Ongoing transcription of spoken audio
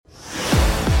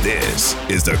This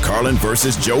is the Carlin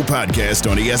versus Joe podcast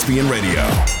on ESPN Radio.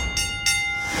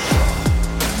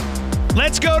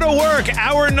 Let's go to work.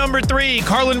 Hour number 3,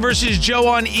 Carlin versus Joe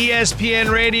on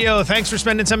ESPN Radio. Thanks for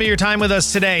spending some of your time with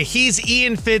us today. He's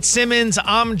Ian Fitzsimmons.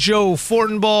 I'm Joe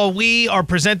Fortenbaugh. We are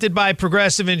presented by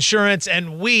Progressive Insurance,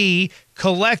 and we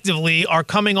collectively are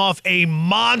coming off a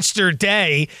monster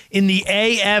day in the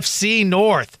AFC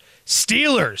North.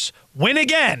 Steelers win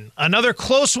again. Another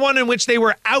close one in which they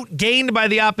were outgained by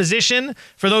the opposition.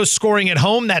 For those scoring at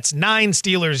home, that's 9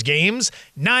 Steelers games.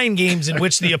 9 games in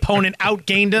which the opponent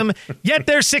outgained them. Yet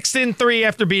they're 6-3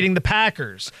 after beating the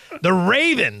Packers. The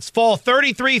Ravens fall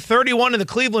 33-31 to the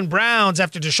Cleveland Browns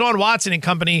after Deshaun Watson and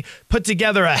company put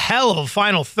together a hell of a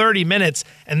final 30 minutes.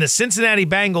 And the Cincinnati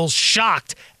Bengals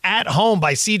shocked at home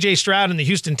by C.J. Stroud and the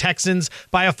Houston Texans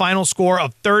by a final score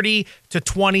of 30-27.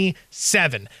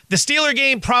 The Steeler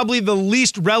game, probably the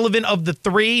least relevant of the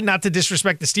 3, not to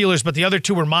disrespect the Steelers, but the other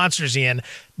 2 were monsters, Ian.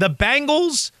 The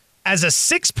Bengals, as a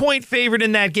 6-point favorite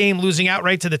in that game, losing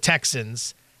outright to the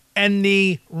Texans, and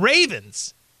the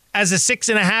Ravens, as a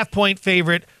 6.5-point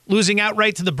favorite, losing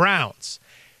outright to the Browns.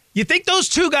 You think those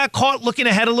 2 got caught looking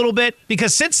ahead a little bit?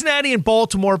 Because Cincinnati and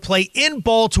Baltimore play in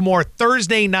Baltimore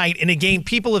Thursday night in a game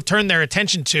people have turned their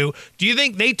attention to. Do you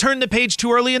think they turned the page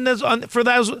too early in this, for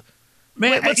those?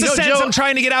 Man, what's the sense Joe, I'm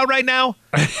trying to get out right now?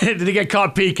 Did he get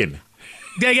caught peeking?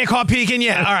 Did I get caught peeking?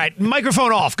 Yeah. All right.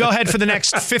 Microphone off. Go ahead for the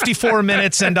next 54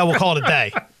 minutes, and we'll call it a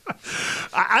day.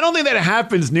 I don't think that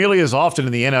happens nearly as often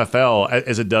in the NFL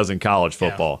as it does in college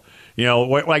football. Yeah. You know,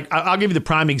 like I'll give you the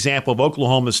prime example of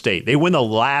Oklahoma State. They win the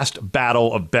last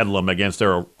battle of Bedlam against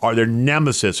their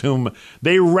nemesis, whom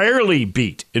they rarely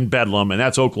beat in Bedlam, and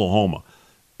that's Oklahoma.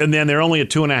 And then they're only a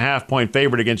 2.5-point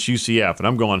favorite against UCF. And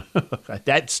I'm going,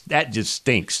 that just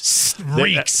stinks.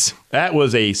 Reeks. That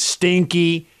was a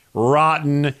stinky,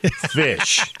 rotten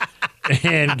fish.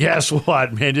 And guess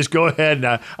what, man? Just go ahead.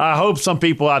 And I hope some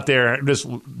people out there just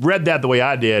read that the way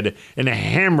I did and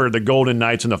hammered the Golden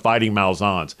Knights and the Fighting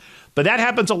Malzahns. But that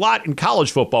happens a lot in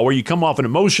college football where you come off an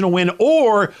emotional win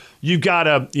or you've got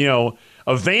a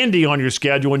Vandy on your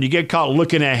schedule and you get caught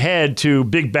looking ahead to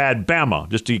Big Bad Bama,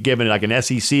 just to give it like an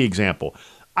SEC example.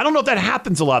 I don't know if that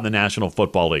happens a lot in the National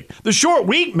Football League. The short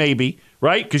week, maybe,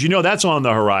 right? Because that's on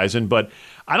the horizon. But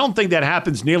I don't think that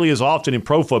happens nearly as often in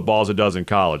pro football as it does in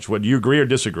college. Would you agree or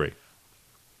disagree?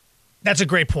 That's a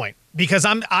great point because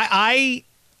I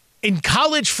in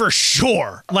college for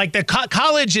sure. Like the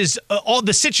college is all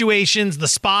the situations, the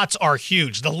spots are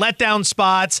huge. The letdown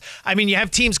spots. I mean, you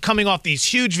have teams coming off these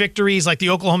huge victories like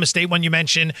the Oklahoma State one you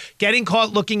mentioned, getting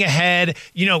caught looking ahead,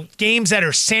 games that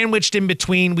are sandwiched in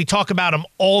between. We talk about them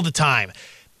all the time.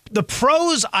 The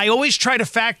pros, I always try to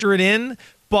factor it in,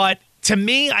 but to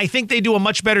me, I think they do a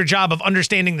much better job of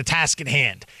understanding the task at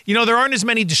hand. There aren't as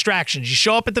many distractions. You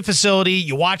show up at the facility,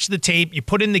 you watch the tape, you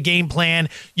put in the game plan.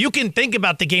 You can think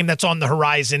about the game that's on the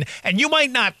horizon, and you might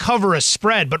not cover a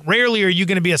spread, but rarely are you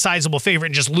going to be a sizable favorite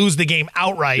and just lose the game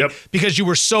outright because you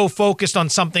were so focused on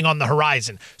something on the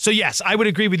horizon. So yes, I would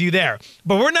agree with you there.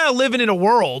 But we're now living in a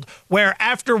world where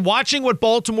after watching what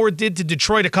Baltimore did to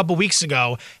Detroit a couple weeks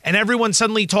ago, and everyone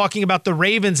suddenly talking about the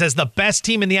Ravens as the best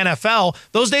team in the NFL,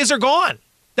 those days are gone.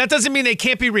 That doesn't mean they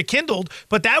can't be rekindled,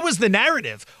 but that was the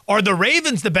narrative. Are the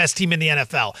Ravens the best team in the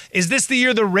NFL? Is this the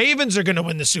year the Ravens are going to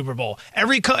win the Super Bowl?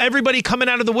 Everybody coming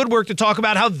out of the woodwork to talk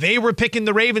about how they were picking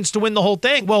the Ravens to win the whole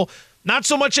thing. Well, not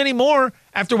so much anymore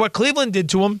after what Cleveland did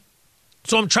to them.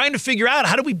 So I'm trying to figure out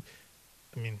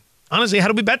honestly, how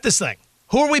do we bet this thing?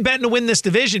 Who are we betting to win this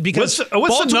division? Because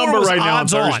what's the number right now on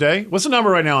Thursday? What's the number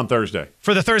right now on Thursday?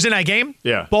 For the Thursday night game?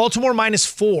 Yeah. Baltimore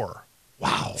 -4.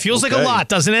 Wow. Feels like a lot,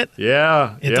 doesn't it?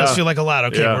 Yeah. It does feel like a lot.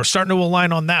 Okay, We're starting to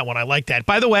align on that one. I like that.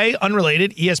 By the way,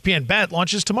 unrelated, ESPN Bet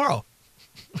launches tomorrow.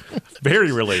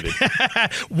 Very related.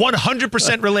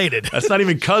 100% related. That's not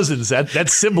even cousins.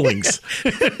 That's siblings.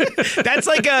 That's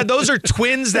like those are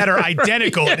twins that are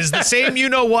identical. It is the same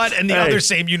you-know-what and the other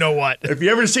same you-know-what. If you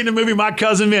ever seen the movie My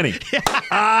Cousin Vinny,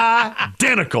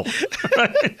 identical.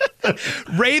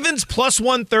 Ravens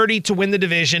 +130 to win the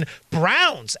division.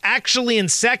 Browns actually in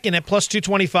second at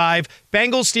 +225.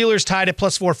 Bengals, Steelers tied at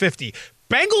 +450.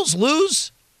 Bengals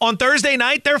lose on Thursday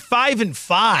night. They're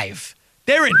 5-5.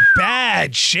 They're in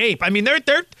bad shape. I mean, they're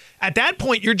at that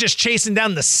point, you're just chasing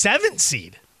down the 7th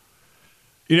seed.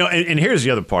 And here's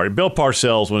the other part. Bill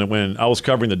Parcells, when I was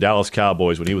covering the Dallas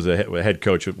Cowboys, when he was a head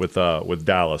coach with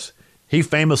Dallas, he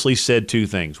famously said 2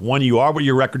 things. One, you are what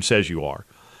your record says you are.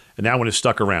 And that one has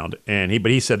stuck around.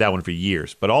 But he said that one for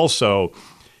years. But also,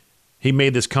 he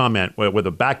made this comment with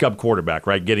a backup quarterback,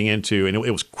 right, getting into, and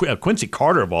it was Quincy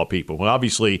Carter of all people, who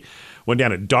obviously went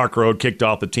down a dark road, kicked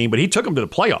off the team, but he took them to the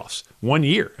playoffs one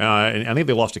year. And I think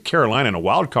they lost to Carolina in a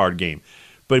wild card game.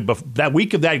 But that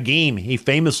week of that game, he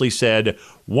famously said,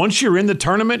 once you're in the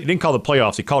tournament, he didn't call it the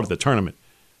playoffs, he called it the tournament.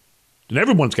 And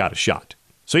everyone's got a shot.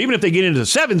 So even if they get into the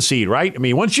 7 seed, right? I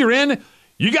mean, once you're in,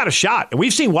 you got a shot. And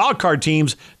we've seen wild card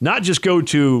teams not just go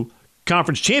to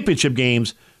conference championship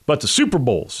games, but the Super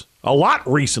Bowls a lot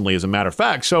recently, as a matter of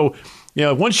fact. So,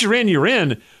 once you're in, you're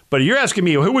in. But you're asking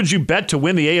me, who would you bet to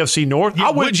win the AFC North?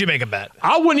 Would you make a bet?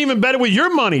 I wouldn't even bet it with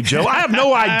your money, Joe. I have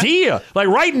no idea. Like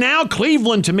right now,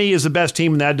 Cleveland to me is the best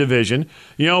team in that division.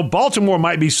 Baltimore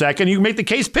might be second. You can make the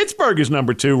case Pittsburgh is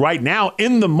number 2 right now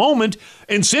in the moment,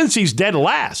 and Cincy's dead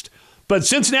last. But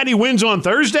Cincinnati wins on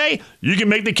Thursday, you can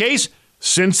make the case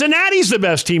Cincinnati's the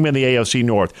best team in the AFC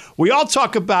North. We all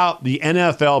talk about the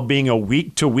NFL being a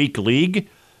week-to-week league,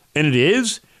 and it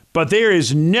is. But there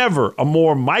is never a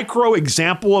more micro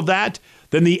example of that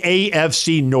than the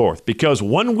AFC North, because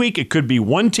one week it could be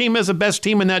one team as the best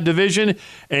team in that division,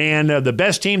 and the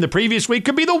best team the previous week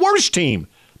could be the worst team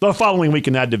the following week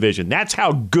in that division. That's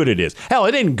how good it is. Hell,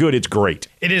 it ain't good, it's great.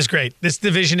 It is great. This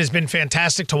division has been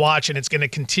fantastic to watch, and it's going to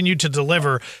continue to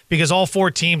deliver because all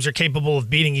 4 teams are capable of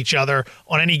beating each other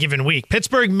on any given week.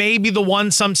 Pittsburgh may be the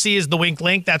one some see as the wink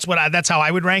link. That's how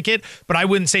I would rank it, but I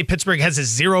wouldn't say Pittsburgh has a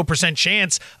 0%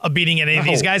 chance of beating any of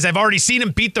these guys. I've already seen them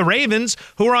beat the Ravens,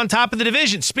 who are on top of the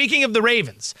division. Speaking of the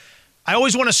Ravens, I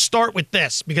always want to start with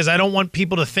this because I don't want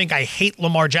people to think I hate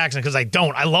Lamar Jackson, because I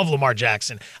don't. I love Lamar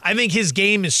Jackson. I think his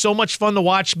game is so much fun to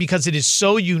watch because it is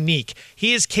so unique.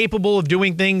 He is capable of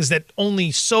doing things that only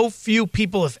so few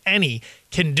people, if any,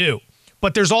 can do.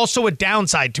 But there's also a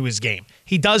downside to his game.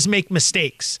 He does make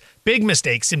mistakes, big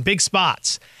mistakes in big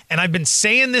spots. And I've been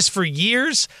saying this for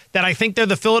years, that I think they're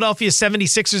the Philadelphia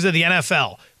 76ers of the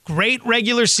NFL. Great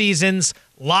regular seasons,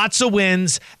 lots of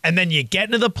wins, and then you get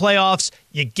into the playoffs,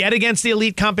 you get against the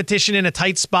elite competition in a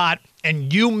tight spot,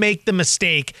 and you make the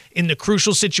mistake in the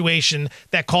crucial situation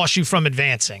that costs you from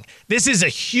advancing. This is a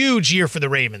huge year for the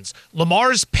Ravens.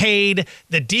 Lamar's paid.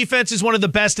 The defense is one of the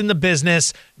best in the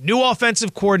business. New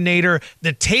offensive coordinator.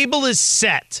 The table is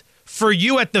set for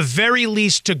you at the very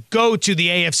least to go to the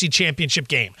AFC Championship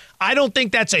game. I don't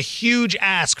think that's a huge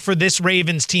ask for this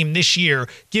Ravens team this year,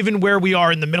 given where we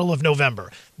are in the middle of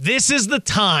November. This is the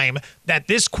time that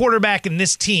this quarterback and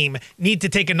this team need to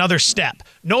take another step.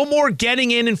 No more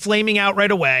getting in and flaming out right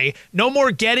away. No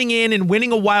more getting in and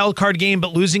winning a wild card game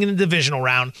but losing in the divisional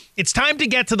round. It's time to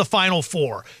get to the Final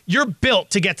Four. You're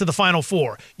built to get to the Final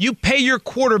Four. You pay your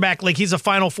quarterback like he's a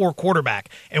Final Four quarterback.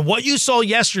 And what you saw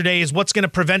yesterday is what's going to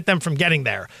prevent them from getting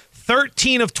there.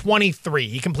 13 of 23.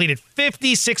 He completed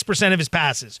 56% of his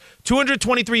passes,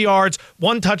 223 yards,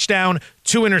 1 touchdown,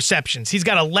 2 interceptions. He's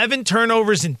got 11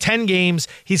 turnovers in 10 games.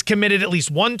 He's committed at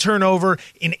least 1 turnover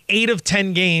in 8 of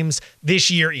 10 games this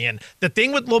year, Ian. The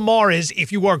thing with Lamar is,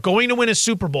 if you are going to win a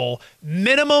Super Bowl,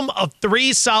 minimum of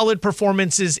 3 solid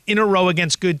performances in a row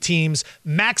against good teams,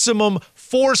 maximum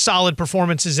 4 solid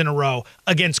performances in a row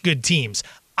against good teams.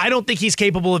 I don't think he's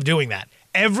capable of doing that.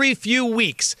 Every few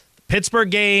weeks,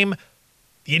 Pittsburgh game,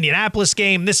 the Indianapolis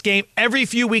game, this game, every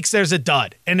few weeks there's a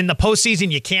dud. And in the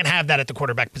postseason, you can't have that at the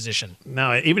quarterback position.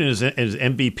 No, even in his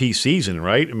MVP season,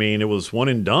 right? I mean, it was one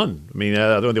and done. I mean,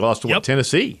 they lost to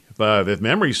Tennessee, if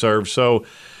memory serves. So,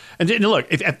 and look,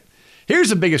 here's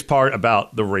the biggest part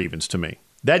about the Ravens to me.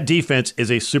 That defense is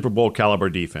a Super Bowl caliber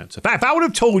defense. If I would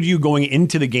have told you going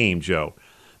into the game, Joe,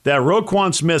 that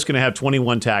Roquan Smith's going to have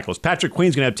 21 tackles, Patrick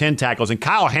Queen's going to have 10 tackles, and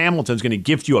Kyle Hamilton's going to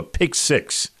gift you a pick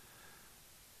 6.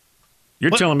 You're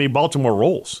telling me Baltimore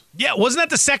rolls. Yeah, wasn't that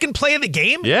the second play of the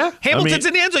game? Yeah. Hamilton's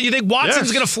in the end zone. You think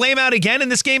Watson's going to flame out again in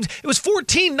this game? It was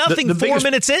 14-0 4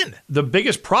 minutes in. The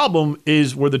biggest problem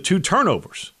were the 2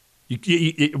 turnovers.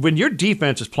 When your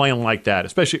defense is playing like that,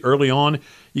 especially early on,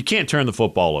 you can't turn the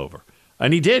football over.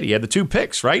 And he did. He had the 2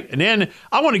 picks, right? And then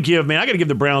I got to give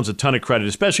the Browns a ton of credit,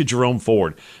 especially Jerome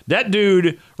Ford. That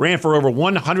dude ran for over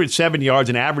 107 yards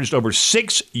and averaged over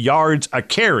 6 yards a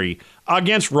carry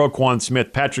against Roquan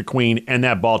Smith, Patrick Queen, and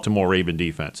that Baltimore Raven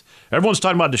defense. Everyone's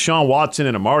talking about Deshaun Watson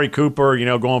and Amari Cooper,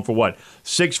 going for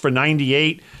 6 for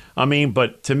 98. I mean,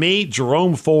 but to me,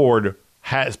 Jerome Ford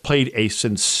has played a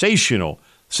sensational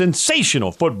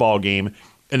football game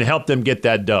and helped them get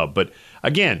that dub. But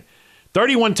again,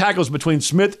 31 tackles between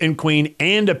Smith and Queen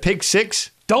and a pick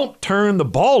 6. Don't turn the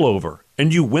ball over,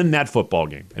 and you win that football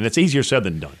game. And it's easier said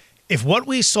than done. If what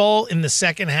we saw in the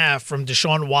second half from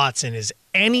Deshaun Watson is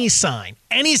any sign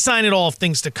at all of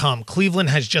things to come, Cleveland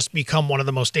has just become one of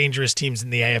the most dangerous teams in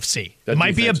the AFC. It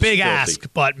might be a big ask,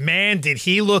 but man, did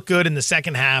he look good in the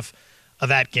second half of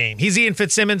that game. He's Ian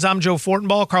Fitzsimmons. I'm Joe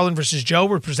Fortenbaugh. Carlin versus Joe.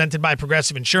 We're presented by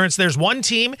Progressive Insurance. There's one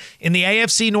team in the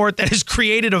AFC North that has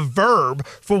created a verb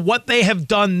for what they have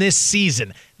done this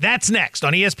season. That's next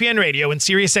on ESPN Radio and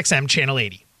SiriusXM Channel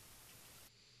 80.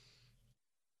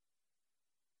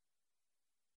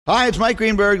 Hi, it's Mike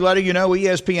Greenberg letting you know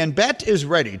ESPN Bet is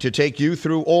ready to take you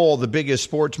through all the biggest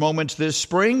sports moments this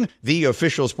spring. The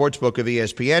official sportsbook of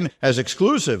ESPN has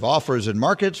exclusive offers and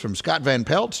markets from Scott Van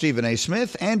Pelt, Stephen A.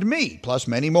 Smith, and me, plus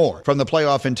many more. From the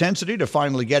playoff intensity to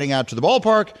finally getting out to the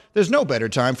ballpark, there's no better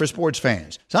time for sports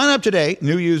fans. Sign up today.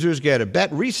 New users get a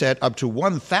bet reset up to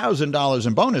 $1,000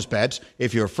 in bonus bets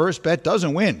if your first bet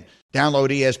doesn't win. Download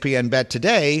ESPN Bet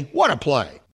today. What a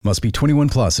play. Must be 21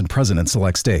 plus and present in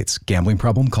select states. Gambling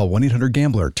problem? Call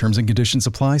 1-800-GAMBLER. Terms and conditions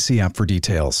apply. See app for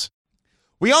details.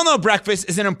 We all know breakfast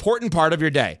is an important part of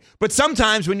your day. But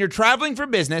sometimes when you're traveling for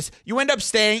business, you end up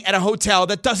staying at a hotel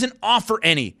that doesn't offer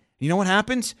any. You know what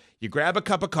happens? You grab a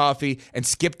cup of coffee and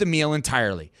skip the meal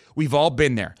entirely. We've all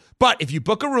been there. But if you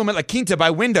book a room at La Quinta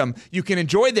by Wyndham, you can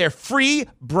enjoy their free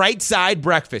Bright Side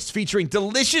breakfast featuring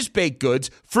delicious baked goods,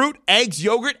 fruit, eggs,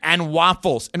 yogurt, and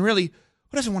waffles. And really,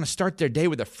 who doesn't want to start their day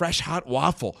with a fresh, hot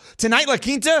waffle? Tonight, La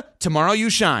Quinta, tomorrow you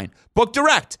shine. Book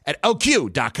direct at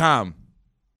lq.com.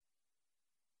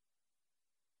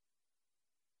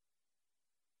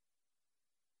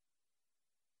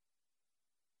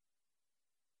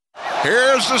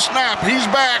 Here's the snap. He's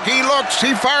back. He looks.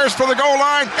 He fires for the goal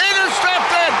line.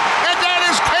 Intercepted. And that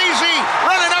is Casey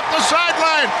running up the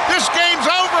sideline. This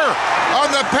game's over on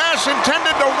the pass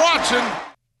intended to Watson.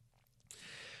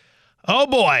 Oh,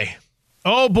 boy.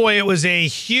 Oh, boy, it was a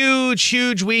huge,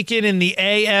 huge weekend in the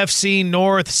AFC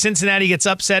North. Cincinnati gets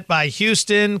upset by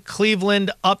Houston.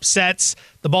 Cleveland upsets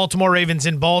the Baltimore Ravens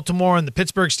in Baltimore, and the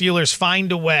Pittsburgh Steelers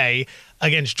find a way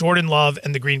against Jordan Love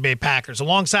and the Green Bay Packers.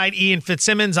 Alongside Ian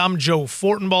Fitzsimmons, I'm Joe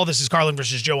Fortenbaugh. This is Carlin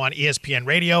versus Joe on ESPN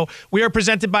Radio. We are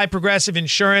presented by Progressive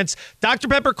Insurance. Dr.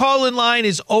 Pepper call-in line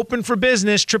is open for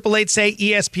business.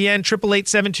 888-SAY-ESPN,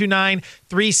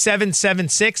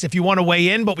 888-729-3776 if you want to weigh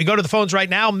in. But we go to the phones right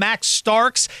now. Max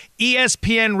Starks,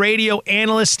 ESPN Radio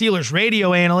analyst, Steelers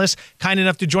radio analyst, kind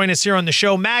enough to join us here on the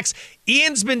show. Max,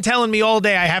 Ian's been telling me all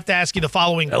day I have to ask you the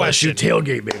following question. LSU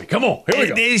tailgate, baby. Come on. Here we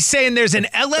go. He's saying there's an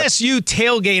LSU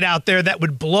tailgate out there that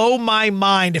would blow my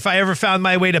mind if I ever found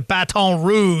my way to Baton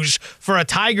Rouge for a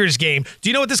Tigers game. Do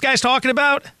you know what this guy's talking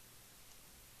about?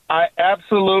 I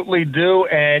absolutely do.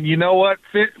 And you know what,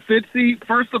 Fitzy,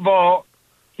 first of all,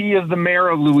 he is the mayor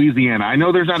of Louisiana. I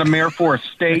know there's not a mayor for a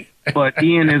state, but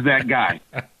Ian is that guy.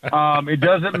 It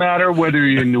doesn't matter whether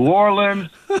you're in New Orleans,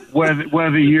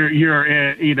 whether you're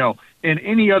in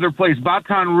any other place.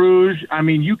 Baton Rouge, I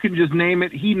mean, you can just name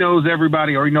it. He knows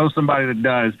everybody, or he knows somebody that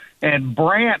does. And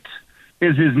Brant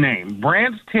is his name.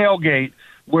 Brant's Tailgate,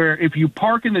 where if you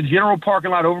park in the general parking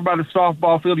lot over by the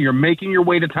softball field, you're making your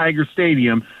way to Tiger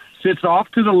Stadium, sits off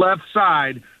to the left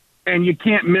side, and you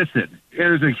can't miss it.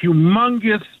 There's a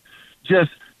humongous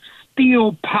just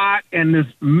steel pot and this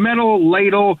metal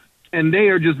ladle, and they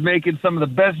are just making some of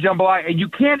the best jambalaya, and you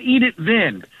can't eat it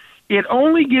then. It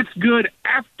only gets good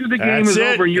after the game is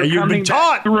over. You're coming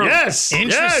back through. Yes.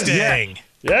 Interesting.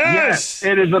 Yes.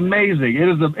 It is amazing. It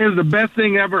is the best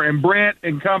thing ever, and Brant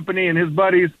and company and his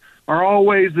buddies are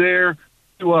always there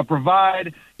to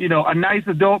provide, a nice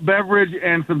adult beverage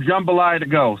and some jambalaya to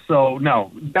go. So,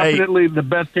 no, definitely the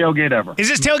best tailgate ever. Is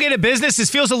this tailgate a business?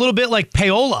 This feels a little bit like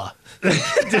payola.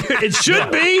 It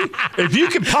should be. If you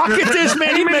can pocket this,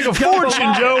 man, you make a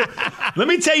fortune, Joe. Let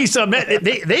me tell you something.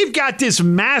 They've got this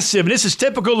massive, and this is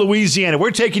typical Louisiana. We're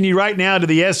taking you right now to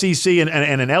the SEC and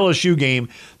an LSU game.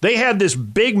 They have this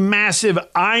big, massive,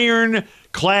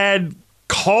 iron-clad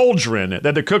cauldron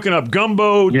that they're cooking up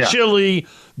gumbo, chili,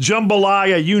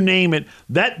 jambalaya, you name it.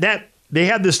 That they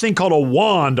have this thing called a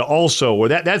wand also, where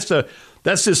that's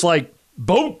this like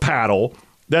boat paddle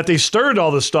that they stirred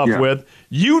all this stuff with.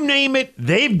 You name it,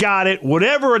 they've got it.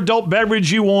 Whatever adult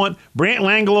beverage you want, Brant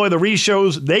Langlois, the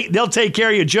Reshos, they'll take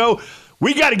care of you, Joe.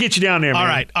 We got to get you down there, man. All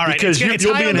right. Because it's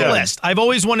you'll high be on in the heaven. list. I've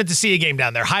always wanted to see a game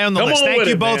down there. High on the list. Thank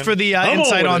you both for the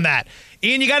insight on that.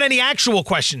 Ian, you got any actual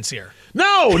questions here?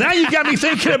 No, now you got me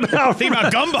thinking about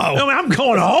gumbo. I'm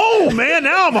going home, man.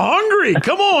 Now I'm hungry.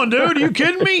 Come on, dude. Are you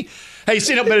kidding me? Hey, let's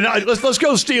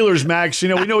go Steelers, Max. We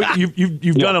know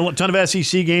you've done a ton of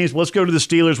SEC games. Let's go to the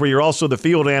Steelers, where you're also the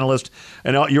field analyst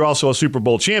and you're also a Super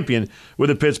Bowl champion with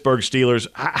the Pittsburgh Steelers.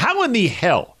 How in the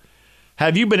hell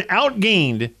have you been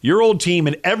outgained your old team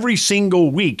in every single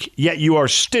week, yet you are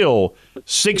still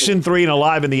 6-3 and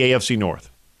alive in the AFC North?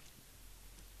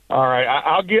 All right,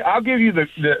 I'll give you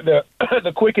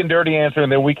the quick and dirty answer,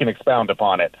 and then we can expound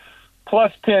upon it.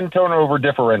 +10 turnover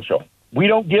differential. We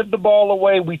don't give the ball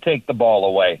away, we take the ball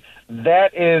away.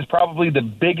 That is probably the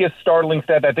biggest startling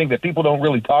stat I think that people don't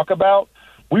really talk about.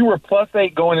 We were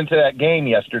 +8 going into that game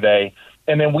yesterday,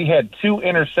 and then we had 2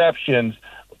 interceptions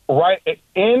right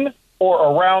in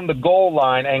or around the goal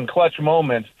line and clutch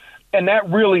moments. And that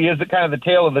really is the kind of the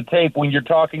tail of the tape when you're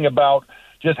talking about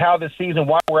just how this season,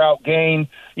 why we're outgained.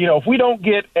 You know, if we don't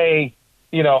get a,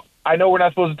 you know, I know we're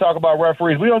not supposed to talk about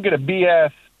referees. We don't get a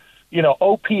BS, you know,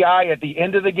 OPI at the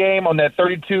end of the game on that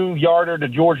 32-yarder to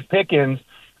George Pickens,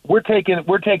 we're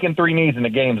taking 3 knees and the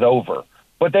game's over.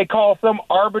 But they call some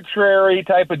arbitrary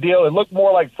type of deal. It looked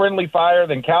more like friendly fire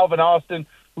than Calvin Austin,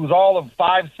 who's all of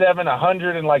 5'7",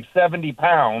 170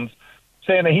 pounds,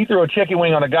 saying that he threw a chicken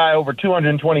wing on a guy over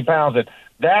 220 pounds. And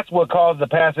that's what caused the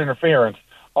pass interference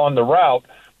on the route.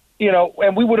 You know,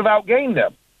 and we would have outgained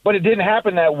them. But it didn't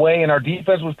happen that way, and our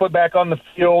defense was put back on the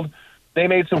field. They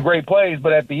made some great plays,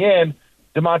 but at the end,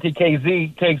 DeMonte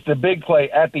KZ takes the big play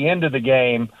at the end of the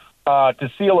game to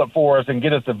seal it for us and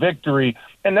get us a victory.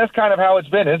 And that's kind of how it's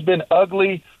been. It's been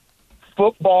ugly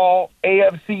football,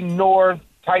 AFC North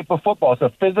type of football. It's a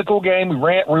physical game. We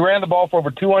ran the ball for over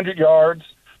 200 yards,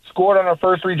 scored on our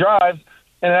first 3 drives,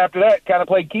 and after that kind of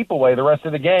played keep away the rest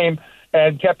of the game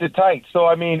and kept it tight. So,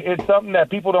 I mean, it's something that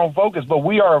people don't focus, but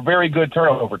we are a very good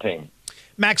turnover team.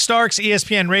 Max Starks,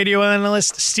 ESPN radio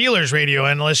analyst, Steelers radio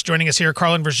analyst, joining us here,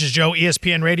 Carlin versus Joe,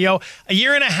 ESPN radio. A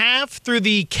year and a half through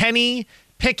the Kenny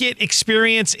Pickett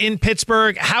experience in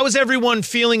Pittsburgh. How is everyone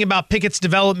feeling about Pickett's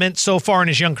development so far in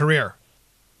his young career?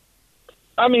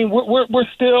 I mean, we're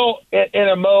still in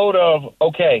a mode of,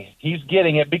 okay, he's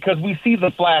getting it, because we see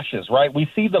the flashes, right? We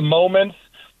see the moments,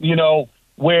 you know,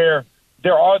 where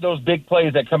there are those big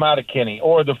plays that come out of Kenny,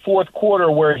 or the fourth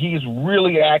quarter where he's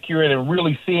really accurate and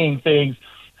really seeing things.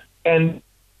 And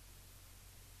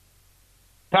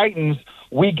Titans,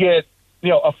 we get, you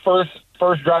know, a first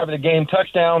drive of the game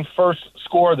touchdown, first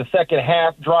score of the second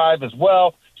half drive as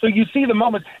well. So you see the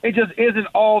moments. It just isn't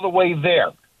all the way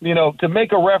there. You know, to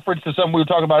make a reference to something we were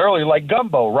talking about earlier, like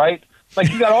gumbo, right?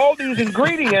 Like you got all these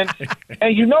ingredients,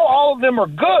 and you know all of them are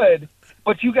good,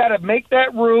 but you got to make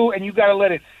that roux, and you got to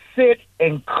let it sit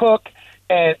and cook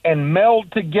and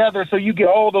meld together so you get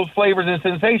all those flavors and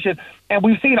sensation. And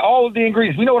we've seen all of the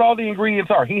ingredients. We know what all the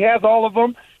ingredients are. He has all of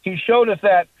them. He showed us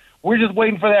that. We're just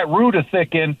waiting for that roux to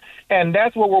thicken, and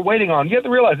that's what we're waiting on. You have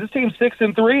to realize this team's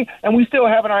 6-3, and we still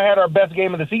haven't had our best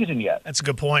game of the season yet. That's a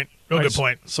good point. Real good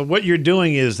point. So what you're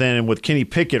doing is then with Kenny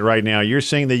Pickett right now, you're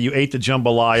saying that you ate the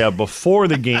jambalaya before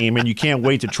the game and you can't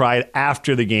wait to try it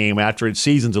after the game, after it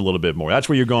seasons a little bit more. That's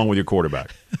where you're going with your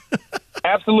quarterback.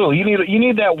 Absolutely. You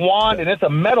need that wand, and it's a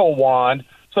metal wand.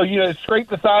 So, you know, scrape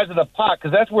the size of the pot,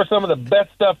 because that's where some of the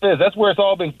best stuff is. That's where it's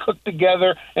all been cooked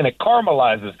together, and it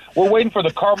caramelizes. We're waiting for the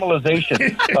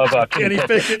caramelization of Kenny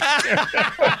Pickett.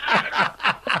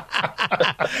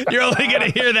 You're only going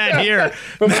to hear that here.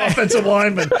 From offensive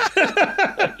lineman.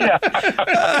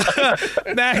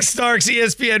 Max Starks,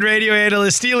 ESPN radio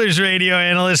analyst, Steelers radio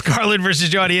analyst, Carlin versus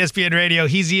Joe on ESPN radio.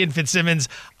 He's Ian Fitzsimmons.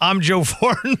 I'm Joe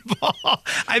Fortenbaugh.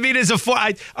 I mean,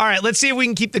 all right, let's see if we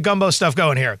can keep the gumbo stuff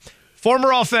going here.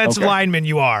 Former offensive lineman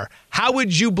you are. How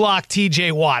would you block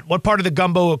T.J. Watt? What part of the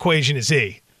gumbo equation is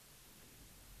he?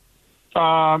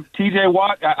 T.J.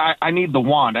 Watt, I need the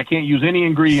wand. I can't use any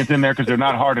ingredients in there because they're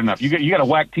not hard enough. You got to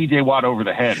whack T.J. Watt over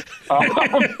the head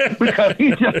because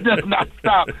he just does not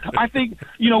stop. I think,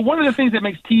 you know, one of the things that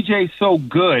makes T.J. so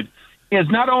good is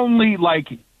not only like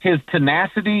his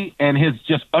tenacity and his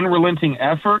just unrelenting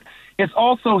effort, it's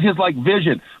also his like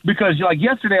vision. Because like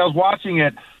yesterday I was watching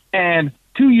it, and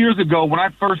 2 years ago, when I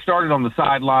first started on the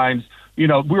sidelines, you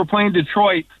know, we were playing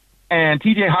Detroit, and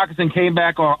T.J. Hawkinson came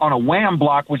back on a wham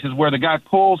block, which is where the guy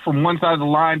pulls from one side of the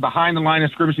line behind the line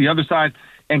of scrimmage to the other side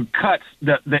and cuts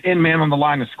the end man on the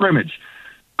line of scrimmage.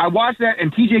 I watched that,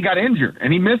 and T.J. got injured,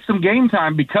 and he missed some game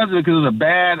time because of it, because it was a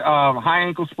bad high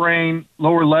ankle sprain,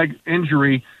 lower leg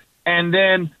injury. And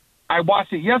then I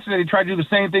watched it yesterday. He tried to do the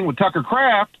same thing with Tucker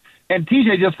Kraft, and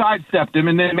T.J. just sidestepped him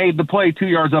and then made the play 2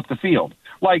 yards up the field.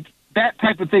 Like, that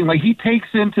type of thing. Like, he takes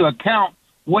into account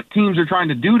what teams are trying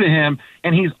to do to him,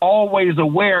 and he's always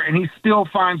aware, and he still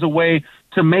finds a way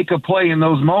to make a play in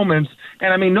those moments.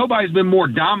 And, I mean, nobody's been more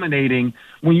dominating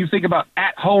when you think about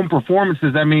at-home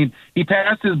performances. I mean, he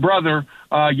passed his brother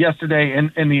yesterday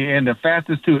in the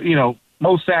fastest to, you know,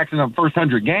 most sacks in the first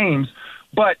 100 games,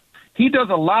 but he does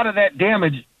a lot of that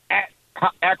damage at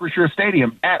Acrisure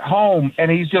Stadium, at home, and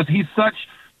he's such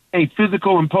a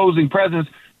physical, imposing presence.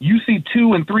 You see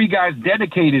 2 and 3 guys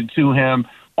dedicated to him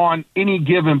on any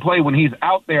given play when he's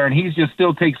out there, and he's just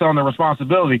still takes on the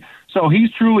responsibility. So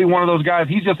he's truly one of those guys.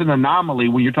 He's just an anomaly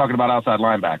when you're talking about outside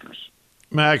linebackers.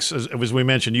 Max, as we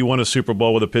mentioned, you won a Super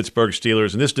Bowl with the Pittsburgh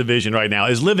Steelers, and this division right now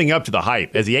is living up to the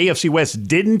hype. As the AFC West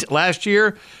didn't last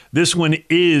year, this one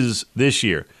is this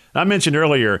year. I mentioned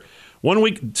earlier, one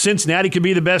week Cincinnati could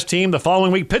be the best team. The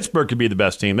following week, Pittsburgh could be the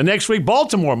best team. The next week,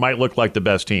 Baltimore might look like the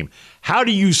best team. How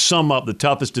do you sum up the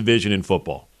toughest division in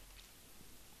football?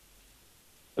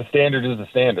 The standard is the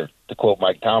standard, to quote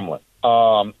Mike Tomlin.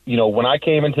 When I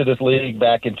came into this league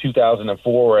back in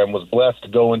 2004 and was blessed to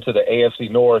go into the AFC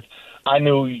North, I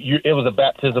knew it was a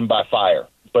baptism by fire.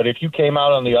 But if you came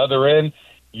out on the other end,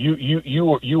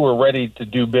 you were ready to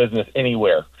do business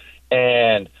anywhere.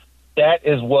 And that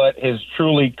is what has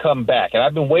truly come back. And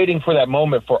I've been waiting for that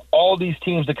moment for all these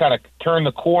teams to kind of turn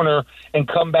the corner and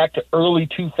come back to early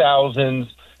 2000s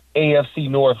AFC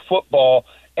North football.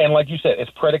 And like you said,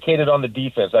 it's predicated on the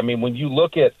defense. I mean, when you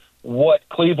look at what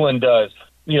Cleveland does,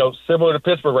 similar to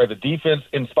Pittsburgh, right? The defense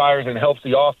inspires and helps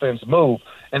the offense move.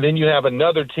 And then you have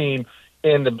another team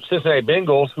in the Cincinnati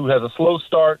Bengals who has a slow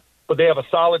start, but they have a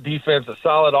solid defense, a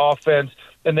solid offense.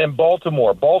 And then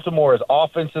Baltimore. Baltimore is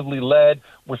offensively led.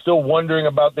 We're still wondering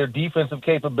about their defensive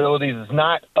capabilities. It's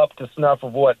not up to snuff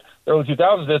of what the early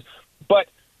 2000s is, but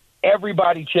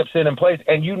everybody chips in and plays.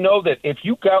 And you know that if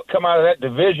you come out of that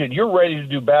division, you're ready to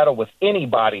do battle with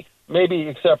anybody, maybe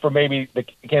except for maybe the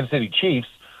Kansas City Chiefs.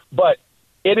 But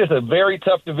it is a very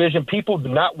tough division. People do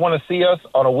not want to see us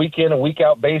on a week-in and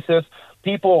week-out basis.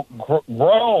 People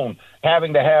groan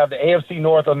having to have the AFC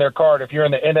North on their card if you're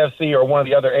in the NFC or one of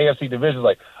the other AFC divisions,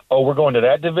 like, oh, we're going to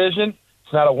that division?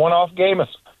 It's not a one-off game.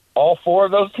 It's all four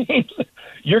of those teams.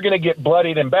 You're going to get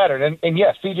bloodied and battered. And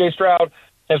yes, C.J. Stroud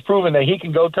has proven that he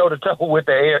can go toe-to-toe with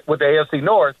the AFC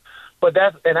North, but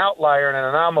that's an outlier and an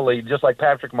anomaly, just like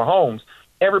Patrick Mahomes.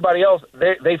 Everybody else,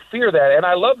 they fear that, and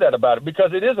I love that about it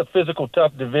because it is a physical,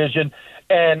 tough division,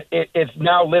 and it's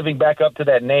now living back up to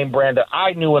that name brand that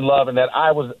I knew and loved and that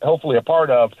I was hopefully a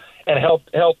part of and helped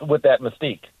with that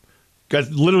mystique. Got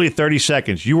literally 30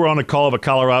 seconds. You were on a call of a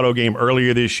Colorado game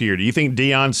earlier this year. Do you think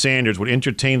Deion Sanders would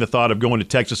entertain the thought of going to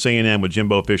Texas A&M with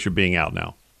Jimbo Fisher being out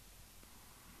now?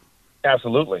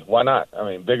 Absolutely. Why not? I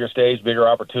mean, bigger stage, bigger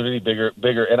opportunity, bigger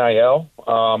NIL.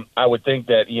 I would think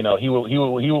that he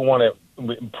would want to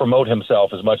promote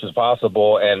himself as much as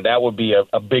possible, and that would be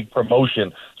a big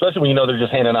promotion, especially when they're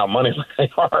just handing out money like they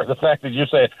are. The fact that you're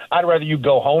saying, I'd rather you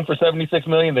go home for $76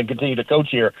 million than continue to coach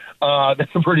here,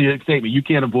 that's a pretty big statement. You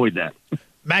can't avoid that.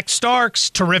 Max Starks,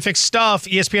 terrific stuff.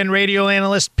 ESPN radio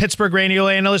analyst, Pittsburgh radio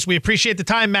analyst. We appreciate the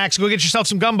time, Max. Go get yourself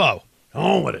some gumbo.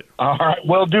 On with it. All right.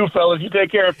 Will do, fellas. You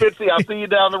take care of Fitzy. I'll see you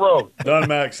down the road. Done,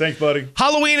 Max. Thanks, buddy.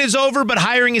 Halloween is over, but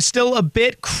hiring is still a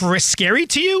bit scary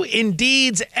to you.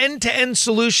 Indeed's end-to-end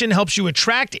solution helps you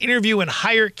attract, interview, and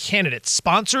hire candidates.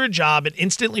 Sponsor a job and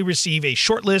instantly receive a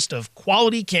short list of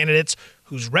quality candidates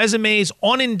whose resumes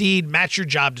on Indeed match your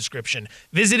job description.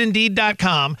 Visit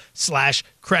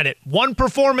Indeed.com/credit. One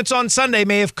performance on Sunday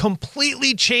may have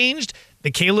completely changed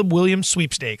the Caleb Williams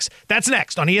sweepstakes. That's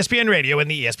next on ESPN Radio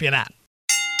and the ESPN app.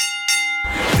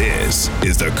 This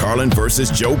is the Carlin versus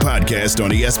Joe podcast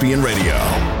on ESPN Radio.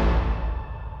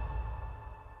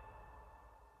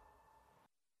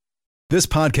 This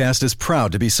podcast is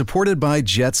proud to be supported by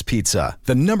Jets Pizza,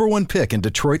 the #1 pick in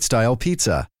Detroit-style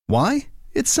pizza. Why?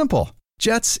 It's simple.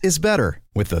 Jets is better.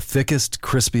 With the thickest,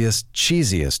 crispiest,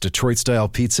 cheesiest Detroit-style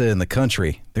pizza in the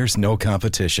country, there's no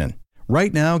competition.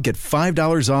 Right now, get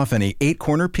 $5 off any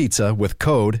 8-corner pizza with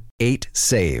code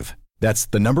 8SAVE. That's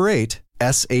the number 8,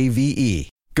 SAVE.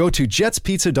 Go to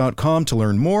jetspizza.com to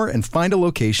learn more and find a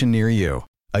location near you.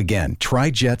 Again, try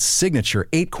Jet's signature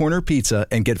 8-corner pizza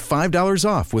and get $5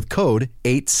 off with code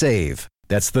 8SAVE.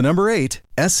 That's the number 8,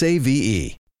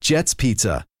 SAVE. Jet's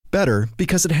Pizza. Better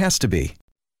because it has to be.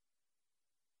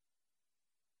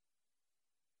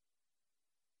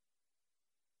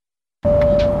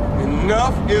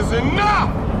 Enough is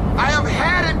enough! I have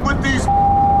had it with these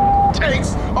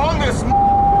takes on this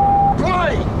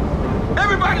plane!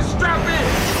 Everybody strap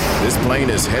in! This plane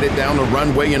is headed down the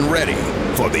runway and ready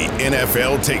for the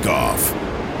NFL takeoff.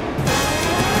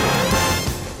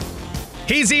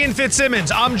 He's Ian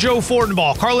Fitzsimmons. I'm Joe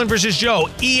Fortenbaugh. Carlin versus Joe,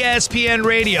 ESPN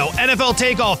Radio. NFL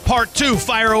Takeoff Part 2,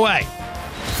 fire away.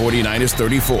 49ers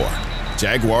 34,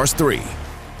 Jaguars 3.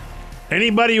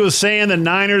 Anybody who was saying the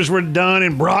Niners were done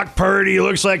and Brock Purdy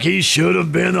looks like he should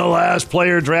have been the last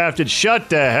player drafted, shut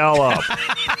the hell up.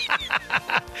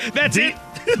 That's it.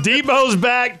 Debo's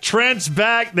back. Trent's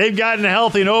back. They've gotten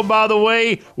healthy. And oh, by the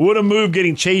way, what a move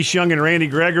getting Chase Young and Randy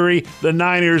Gregory. The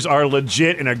Niners are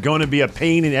legit and are going to be a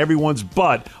pain in everyone's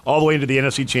butt all the way into the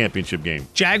NFC Championship game.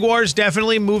 Jaguars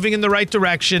definitely moving in the right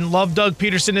direction. Love Doug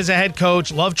Peterson as a head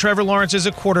coach. Love Trevor Lawrence as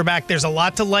a quarterback. There's a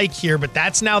lot to like here, but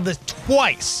that's now the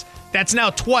twice That's now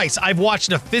twice I've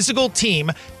watched a physical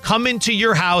team come into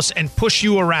your house and push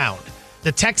you around.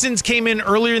 The Texans came in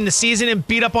earlier in the season and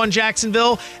beat up on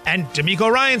Jacksonville, and D'Amico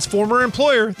Ryan's former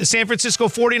employer, the San Francisco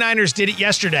 49ers, did it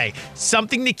yesterday.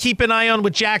 Something to keep an eye on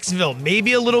with Jacksonville.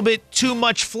 Maybe a little bit too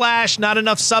much flash, not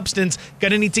enough substance.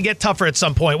 Gonna need to get tougher at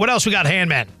some point. What else we got,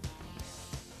 Handman?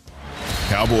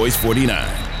 Cowboys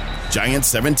 49, Giants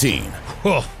 17.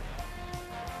 Whoa.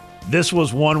 This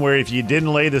was one where if you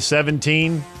didn't lay the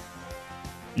 17,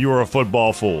 you were a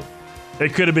football fool.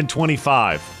 It could have been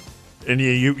 25. And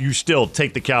you still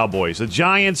take the Cowboys. The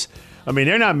Giants, I mean,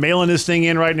 they're not mailing this thing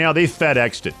in right now. They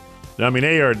FedExed it. I mean,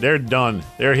 they're done.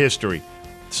 They're history.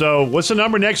 So what's the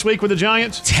number next week with the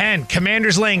Giants? 10.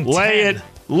 Commanders laying 10.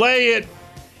 Lay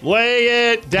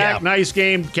it. Dak, nice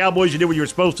game. Cowboys, you did what you were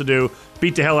supposed to do.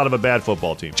 Beat the hell out of a bad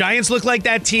football team. Giants look like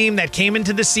that team that came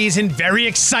into the season very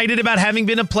excited about having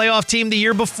been a playoff team the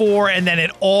year before, and then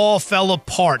it all fell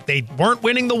apart. They weren't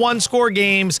winning the one-score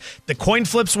games. The coin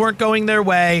flips weren't going their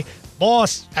way.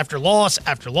 Loss after loss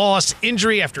after loss,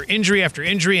 injury after injury after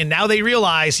injury, and now they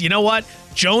realize, you know what?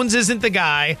 Jones isn't the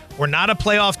guy. We're not a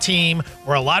playoff team.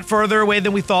 We're a lot further away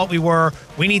than we thought we were.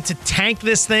 We need to tank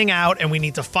this thing out, and we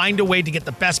need to find a way to get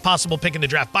the best possible pick in the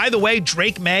draft. By the way,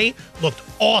 Drake May looked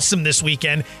awesome this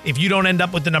weekend if you don't end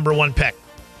up with the number 1 pick.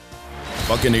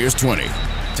 Buccaneers 20,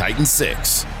 Titans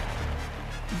 6.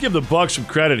 Give the Bucs some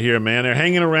credit here, man. They're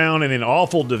hanging around in an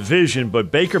awful division, but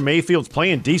Baker Mayfield's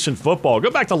playing decent football. Go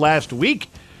back to last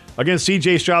week against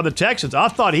C.J. Stroud, the Texans. I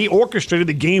thought he orchestrated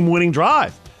the game-winning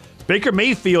drive. Baker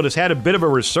Mayfield has had a bit of a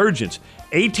resurgence.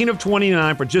 18 of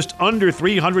 29 for just under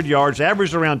 300 yards,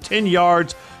 averaged around 10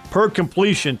 yards per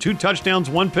completion, 2 touchdowns,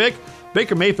 1 pick.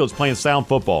 Baker Mayfield's playing sound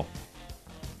football.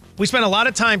 We spent a lot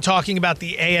of time talking about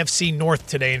the AFC North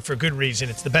today, and for good reason.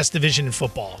 It's the best division in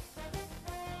football.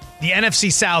 The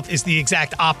NFC South is the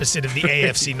exact opposite of the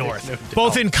AFC North. No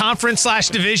both in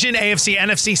conference/division, AFC,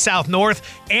 NFC South North,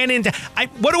 and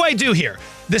what do I do here?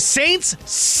 The Saints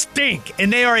stink,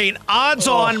 and they are an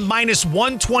odds-on minus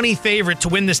 120 favorite to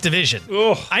win this division.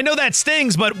 I know that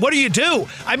stings, but what do?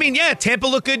 I mean, yeah, Tampa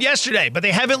looked good yesterday, but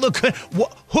they haven't looked good.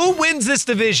 Who wins this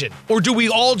division, or do we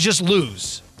all just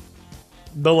lose?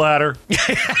 The latter.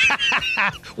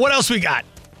 What else we got?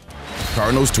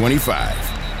 Cardinals 25,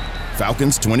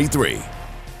 Falcons 23.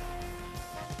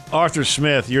 Arthur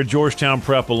Smith, you're a Georgetown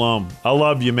Prep alum. I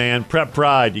love you, man. Prep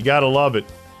pride. You got to love it.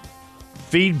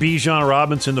 Feed Bijan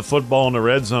Robinson the football in the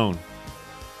red zone.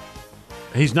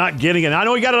 He's not getting it. I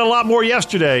know he got it a lot more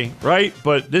yesterday, right?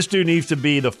 But this dude needs to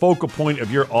be the focal point of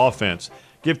your offense.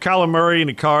 Give Kyler Murray and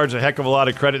the Cards a heck of a lot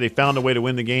of credit. They found a way to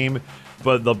win the game.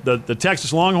 But the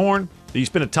Texas Longhorn that you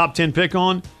spent a top 10 pick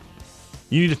on,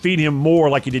 you need to feed him more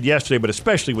like you did yesterday, but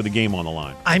especially with the game on the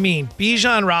line. I mean,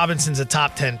 Bijan Robinson's a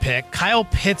top 10 pick. Kyle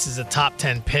Pitts is a top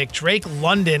 10 pick. Drake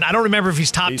London, I don't remember if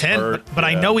he's top 10, hurt, but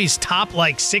I know he's top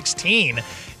like 16.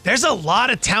 There's a lot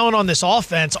of talent on this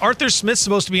offense. Arthur Smith's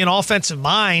supposed to be an offensive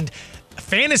mind.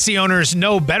 Fantasy owners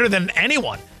know better than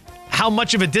anyone how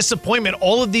much of a disappointment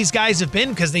all of these guys have been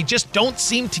because they just don't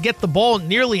seem to get the ball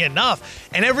nearly enough.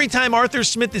 And every time Arthur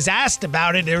Smith is asked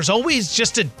about it, there's always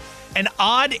just an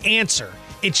odd answer.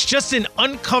 It's just an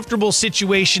uncomfortable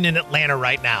situation in Atlanta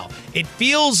right now. It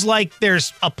feels like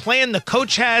there's a plan the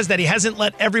coach has that he hasn't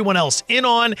let everyone else in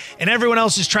on, and everyone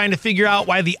else is trying to figure out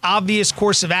why the obvious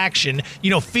course of action,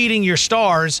 feeding your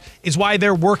stars, is why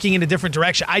they're working in a different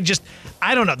direction. I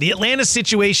don't know. The Atlanta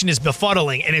situation is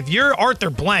befuddling, and if you're Arthur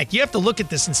Blank, you have to look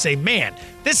at this and say, man,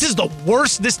 this is the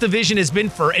worst this division has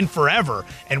been in forever,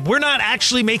 and we're not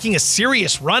actually making a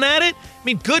serious run at it? I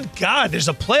mean, good God, there's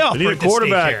a playoff. They need a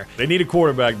quarterback. They need a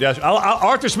quarterback.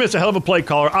 Arthur Smith's a hell of a play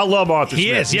caller. I love Arthur Smith.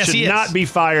 Yes, he he should is. not be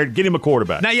fired. Get him a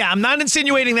quarterback. Now, yeah, I'm not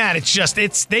insinuating that. It's just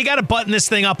they got to button this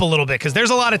thing up a little bit because there's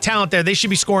a lot of talent there. They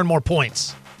should be scoring more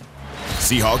points.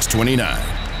 Seahawks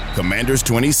 29, Commanders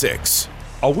 26.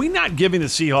 Are we not giving the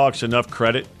Seahawks enough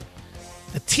credit?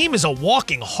 The team is a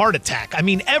walking heart attack. I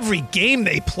mean, every game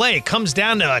they play comes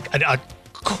down to a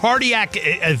cardiac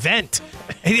event.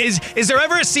 Is there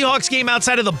ever a Seahawks game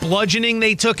outside of the bludgeoning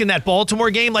they took in that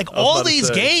Baltimore game? Like, all these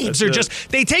games are just,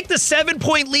 they take the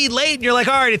 7-point lead late, and you're like,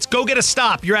 all right, it's go get a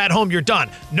stop. You're at home. You're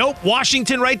done. Nope,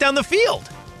 Washington right down the field.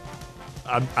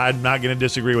 I'm not going to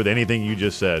disagree with anything you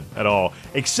just said at all,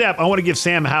 except I want to give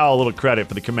Sam Howell a little credit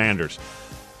for the Commanders.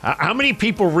 How many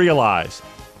people realize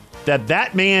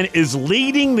that man is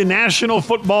leading the National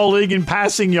Football League in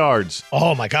passing yards?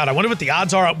 Oh, my God. I wonder what the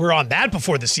odds are we're on that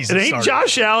before the season started. It ain't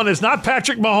Josh Allen. It's not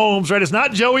Patrick Mahomes, right? It's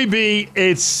not Joey B.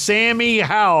 It's Sammy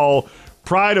Howell,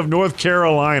 pride of North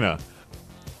Carolina.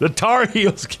 The Tar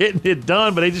Heels getting it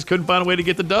done, but they just couldn't find a way to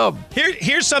get the dub.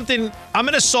 Here's something. I'm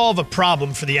going to solve a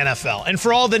problem for the NFL and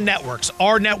for all the networks,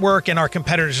 our network and our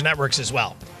competitors' networks as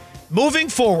well. Moving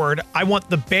forward, I want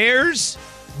the Bears,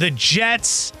 the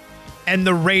Jets, and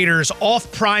the Raiders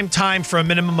off prime time for a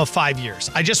minimum of 5 years.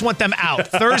 I just want them out.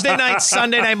 Thursday night,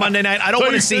 Sunday night, Monday night. I don't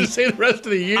want to see the rest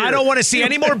of the year. I don't want to see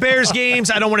any more Bears games.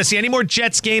 I don't want to see any more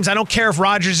Jets games. I don't care if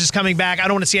Rodgers is coming back. I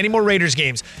don't want to see any more Raiders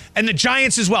games. And the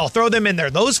Giants as well. Throw them in there.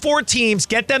 Those 4 teams,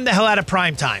 get them the hell out of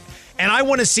prime time. And I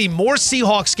want to see more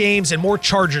Seahawks games and more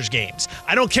Chargers games.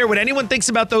 I don't care what anyone thinks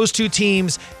about those 2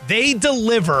 teams. They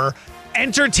deliver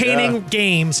entertaining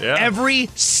games every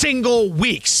single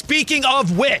week. Speaking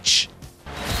of which,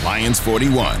 Lions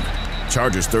 41,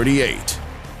 Chargers 38.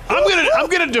 I'm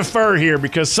gonna defer here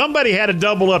because somebody had to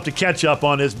double up to catch up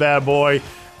on this bad boy,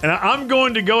 and I'm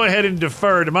going to go ahead and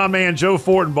defer to my man Joe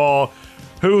Fortenbaugh,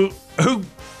 who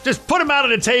just put him out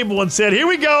on the table and said, "Here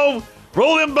we go,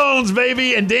 roll them bones,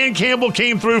 baby." And Dan Campbell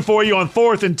came through for you on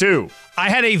 4th and 2. I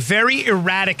had a very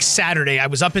erratic Saturday. I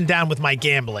was up and down with my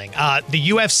gambling. The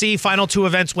UFC final 2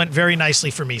 events went very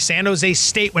nicely for me. San Jose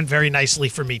State went very nicely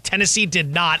for me. Tennessee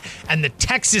did not. And the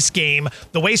Texas game,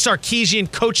 the way Sarkisian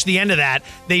coached the end of that,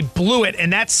 they blew it,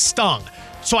 and that stung.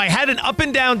 So I had an up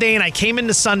and down day, and I came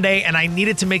into Sunday, and I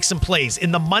needed to make some plays.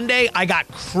 In the Monday, I got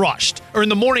crushed. Or in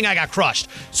the morning, I got crushed.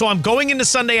 So I'm going into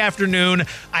Sunday afternoon.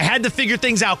 I had to figure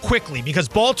things out quickly because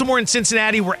Baltimore and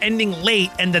Cincinnati were ending late,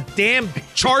 and the damn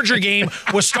Charger game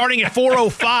was starting at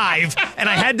 4:05, and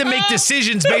I had to make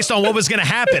decisions based on what was going to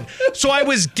happen. So I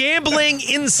was gambling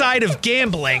inside of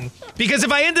gambling because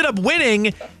if I ended up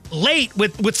winning late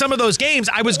with some of those games,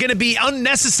 I was going to be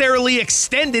unnecessarily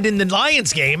extended in the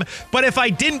Lions game. But if I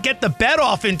didn't get the bet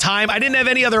off in time, I didn't have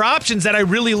any other options that I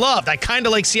really loved. I kind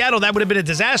of like Seattle. That would have been a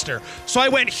disaster. So I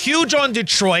went huge on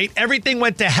Detroit. Everything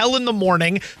went to hell in the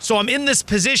morning. So I'm in this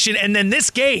position. And then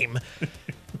this game,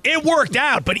 it worked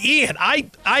out. But Ian, I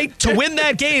to win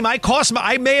that game,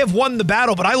 I may have won the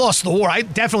battle, but I lost the war. I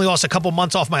definitely lost a couple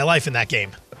months off my life in that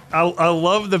game. I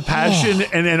love the passion,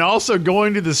 and then also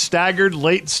going to the staggered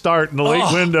late start in the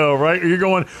late window, right? You're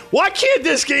going, why can't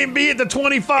this game be at the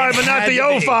 25 and not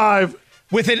the 05?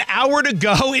 With an hour to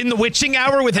go in the witching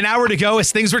hour, with an hour to go,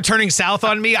 as things were turning south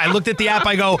on me, I looked at the app.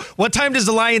 I go, what time does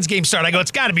the Lions game start? I go,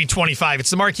 it's got to be 25. It's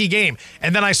the marquee game.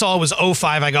 And then I saw it was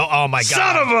 05. I go, oh, my God.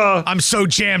 Son of a... I'm so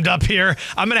jammed up here.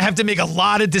 I'm going to have to make a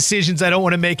lot of decisions I don't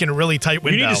want to make in a really tight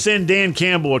window. You need to send Dan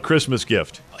Campbell a Christmas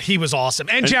gift. He was awesome.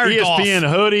 And Jared Goff. ESPN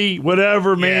hoodie,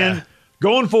 whatever, man. Yeah.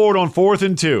 Going forward on 4th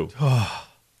and 2.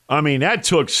 I mean, that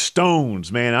took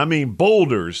stones, man. I mean,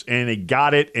 boulders, and they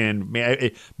got it, and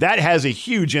man, that has a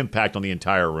huge impact on the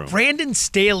entire room. Brandon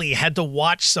Staley had to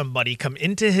watch somebody come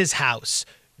into his house,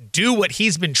 do what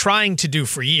he's been trying to do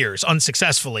for years,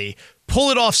 unsuccessfully, pull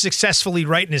it off successfully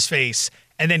right in his face,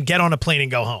 and then get on a plane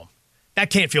and go home. That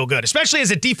can't feel good, especially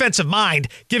as a defensive mind,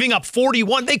 giving up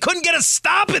 41. They couldn't get a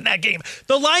stop in that game.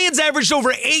 The Lions averaged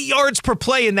over 8 yards per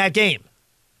play in that game.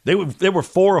 They were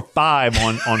 4 of 5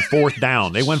 on 4th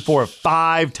down. They went 4 of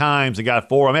 5 times and got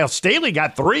 4. I mean, Staley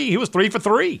got 3. He was 3 for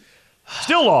 3.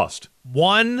 Still lost.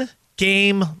 One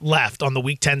game left on the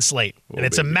Week 10 slate. And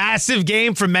it's a massive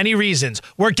game for many reasons.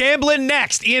 We're gambling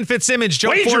next. Ian Fitzsimmons, Joe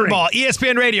Fortenbaugh,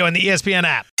 ESPN Radio, and the ESPN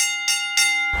app.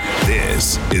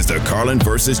 This is the Carlin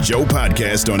versus Joe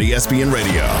podcast on ESPN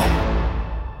Radio.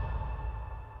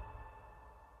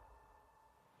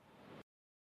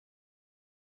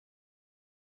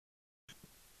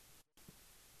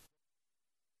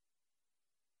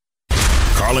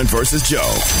 Carlin versus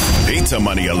Joe. Pizza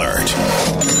money alert.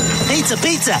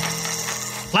 Pizza.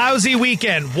 Lousy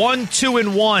weekend.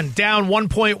 1-2-1, down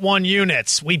 1.1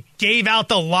 units. We gave out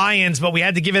the Lions, but we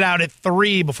had to give it out at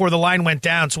 3 before the line went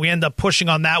down, so we ended up pushing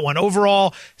on that one.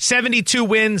 Overall, 72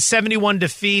 wins, 71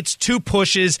 defeats, 2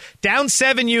 pushes, down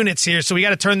 7 units here, so we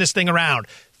got to turn this thing around.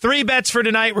 3 bets for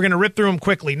tonight. We're going to rip through them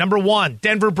quickly. Number 1,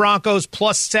 Denver Broncos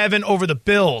 +7 over the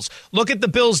Bills. Look at the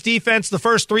Bills' defense the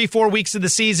first 3-4 weeks of the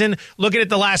season. Look at it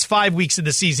the last 5 weeks of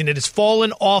the season. It has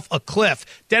fallen off a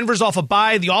cliff. Denver's off a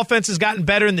bye. The offense has gotten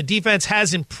better, and the defense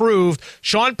has improved.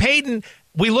 Sean Payton,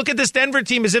 we look at this Denver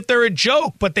team as if they're a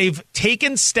joke, but they've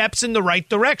taken steps in the right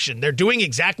direction. They're doing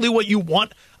exactly what you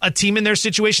want a team in their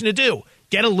situation to do.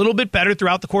 Get a little bit better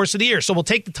throughout the course of the year. So we'll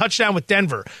take the touchdown with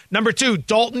Denver. Number 2,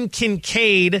 Dalton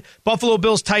Kincaid, Buffalo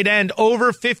Bills tight end,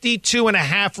 over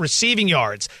 52.5 receiving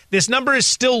yards. This number is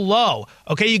still low.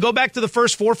 Okay, you go back to the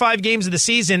first 4 or 5 games of the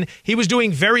season, he was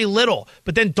doing very little.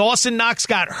 But then Dawson Knox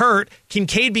got hurt.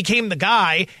 Kincaid became the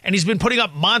guy, and he's been putting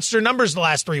up monster numbers the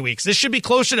last 3 weeks. This should be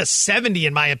closer to 70,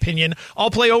 in my opinion. I'll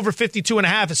play over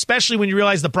 52.5, especially when you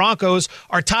realize the Broncos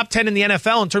are top 10 in the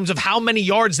NFL in terms of how many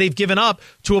yards they've given up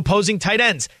to opposing tight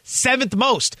ends. 7th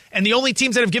most. And the only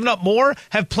teams that have given up more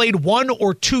have played 1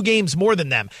 or 2 games more than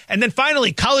them. And then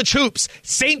finally, college hoops.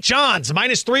 St. John's,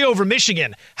 -3 over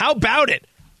Michigan. How about it?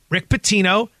 Rick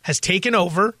Pitino has taken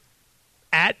over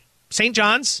at St.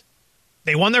 John's.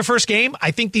 They won their first game.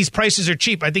 I think these prices are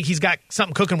cheap. I think he's got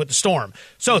something cooking with the Storm.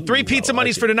 So 3 pizza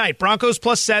monies for tonight. Broncos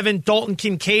 +7. Dalton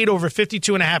Kincaid over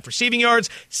 52.5 receiving yards.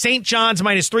 St. John's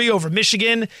 -3 over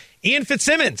Michigan. Ian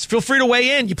Fitzsimmons, feel free to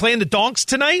weigh in. You playing the Donks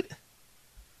tonight?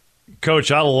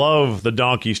 Coach, I love the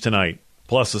Donkeys tonight.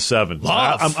 Plus the 7.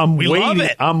 I'm we waiting, love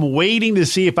it. I'm waiting to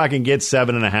see if I can get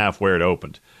 7.5 where it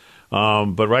opened.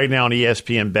 But right now on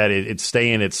ESPN Bet, it's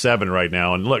staying at 7 right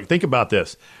now. And look, think about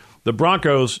this. The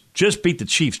Broncos just beat the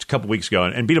Chiefs a couple weeks ago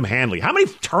and beat them handily. How many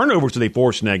turnovers did they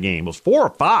force in that game? It was 4 or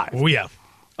 5. Oh, yeah.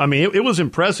 I mean, it was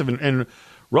impressive. And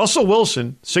Russell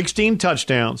Wilson, 16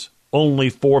 touchdowns, only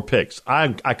 4 picks.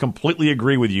 I completely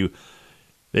agree with you.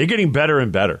 They're getting better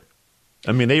and better.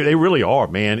 I mean, they really are,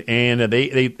 man. And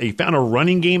they found a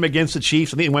running game against the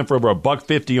Chiefs. I think they went for over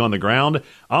 $150 on the ground.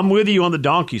 I'm with you on the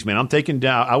Donkeys, man.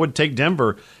 I would take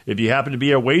Denver if you happen to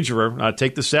be a wagerer. I'd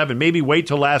take the 7. Maybe wait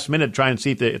till last minute to try and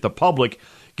see if the public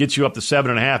gets you up to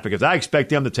 7.5 because I expect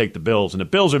them to take the Bills. And the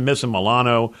Bills are missing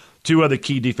Milano, 2 other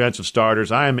key defensive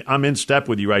starters. I'm in step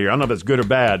with you right here. I don't know if that's good or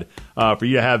bad for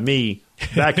you to have me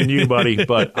backing you, buddy,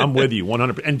 but I'm with you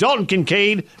 100%. And Dalton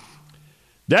Kincaid,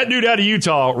 that dude out of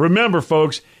Utah, remember,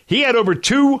 folks, he had over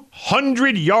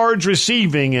 200 yards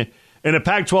receiving in a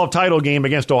Pac-12 title game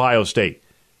against Ohio State.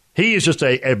 He is just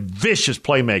a vicious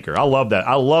playmaker. I love that.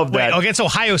 Wait, against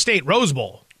Ohio State, Rose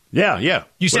Bowl. Yeah.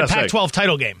 You said Pac-12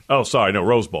 title game. Oh, sorry. No,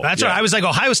 Rose Bowl. That's right. I was like,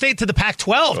 Ohio State to the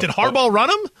Pac-12. Did Harbaugh run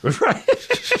him? Right.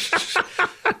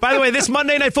 By the way, this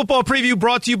Monday Night Football preview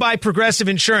brought to you by Progressive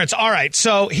Insurance. All right,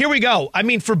 so here we go. I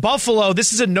mean, for Buffalo,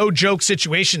 this is a no-joke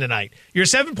situation tonight. You're a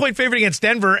 7-point favorite against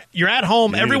Denver. You're at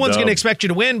home. Everyone's going to expect you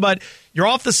to win, but you're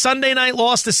off the Sunday night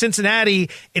loss to Cincinnati.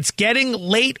 It's getting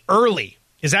late early.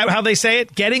 Is that how they say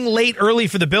it? Getting late early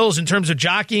for the Bills in terms of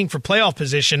jockeying for playoff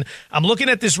position. I'm looking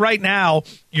at this right now.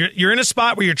 You're in a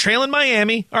spot where you're trailing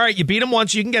Miami. All right, you beat them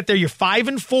once. You can get there. You're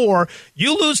 5-4.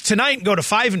 You lose tonight and go to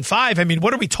 5-5. I mean,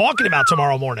 what are we talking about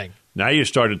tomorrow morning? Now you're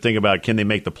starting to think about, can they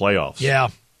make the playoffs? Yeah.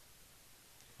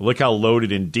 Look how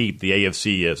loaded and deep the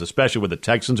AFC is, especially what the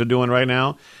Texans are doing right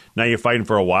now. Now you're fighting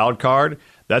for a wild card.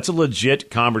 That's a legit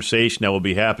conversation that will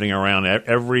be happening around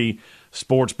every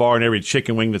sports bar and every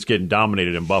chicken wing that's getting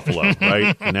dominated in Buffalo,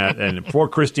 right? And poor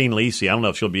Christine Lisi, I don't know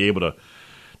if she'll be able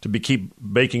to keep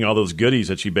baking all those goodies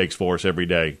that she bakes for us every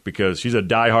day because she's a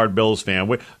diehard Bills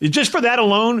fan. Just for that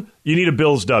alone, you need a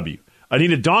Bills W. I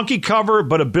need a donkey cover,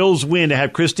 but a Bills win to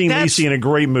have Christine Lisi in a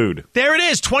great mood. There it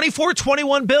is,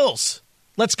 24-21 Bills.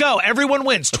 Let's go. Everyone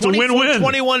wins.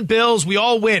 24-21 Bills. We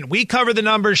all win. We cover the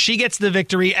numbers. She gets the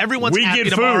victory. Everyone's happy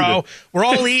tomorrow. We're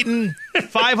all eating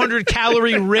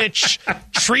 500-calorie rich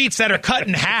treats that are cut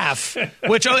in half.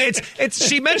 Which it's.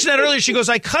 She mentioned that earlier. She goes,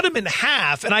 I cut them in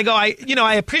half, and I go,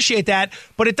 I appreciate that,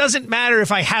 but it doesn't matter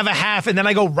if I have a half and then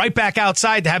I go right back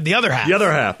outside to have the other half. The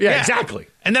other half. Yeah. Exactly.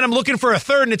 And then I'm looking for a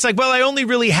third, and it's like, well, I only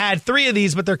really had 3 of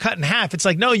these, but they're cut in half. It's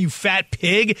like, no, you fat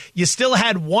pig. You still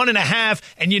had 1.5,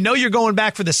 and you know you're going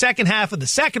back for the second half of the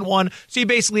second one, so you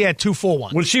basically had 2 full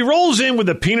ones. When she rolls in with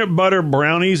the peanut butter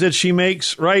brownies that she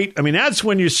makes, right? I mean, that's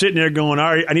when you're sitting there going,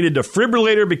 all right, I need a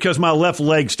defibrillator because my left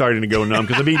leg's starting to go numb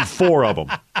because I've eaten 4 of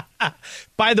them.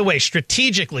 By the way,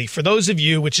 strategically, for those of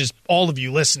you, which is all of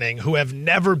you listening, who have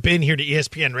never been here to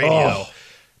ESPN Radio,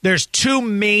 there's 2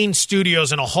 main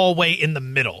studios and a hallway in the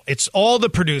middle. It's all the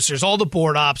producers, all the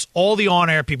board ops, all the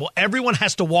on-air people. Everyone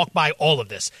has to walk by all of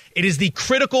this. It is the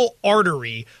critical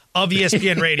artery of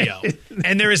ESPN Radio.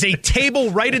 And there is a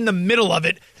table right in the middle of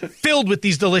it filled with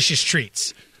these delicious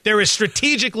treats. There is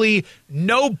strategically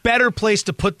no better place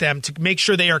to put them to make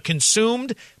sure they are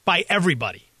consumed by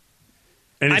everybody.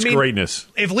 And it's greatness.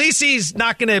 If Lisi's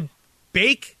not going to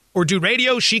bake or do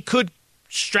radio, she could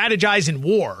strategize in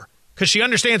war. Because she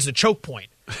understands the choke point.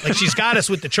 Like, she's got us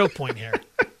with the choke point here.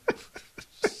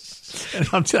 And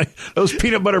I'm telling you, those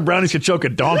peanut butter brownies could choke a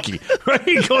donkey.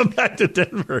 Right? Going back to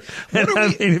Denver.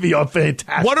 It'd be all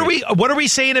fantastic. What are we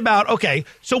saying about, okay,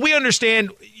 so we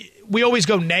understand we always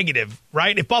go negative,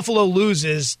 right? If Buffalo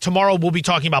loses, tomorrow we'll be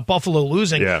talking about Buffalo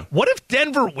losing. Yeah. What if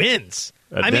Denver wins?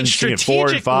 I mean,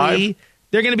 strategically, 4-5?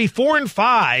 they're going to be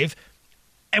 4-5.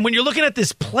 And when you're looking at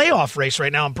this playoff race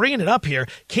right now, I'm bringing it up here.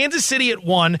 Kansas City at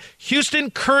 1,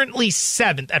 Houston currently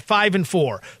 7th at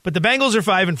 5-4. But the Bengals are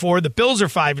 5-4, the Bills are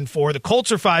 5-4, the Colts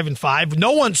are 5-5.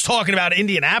 No one's talking about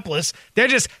Indianapolis. They're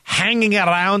just hanging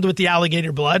around with the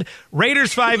alligator blood.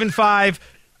 Raiders 5-5,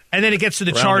 and then it gets to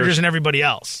the Chargers and everybody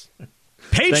else.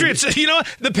 Patriots,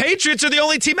 the Patriots are the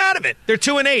only team out of it. They're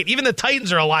 2-8. Even the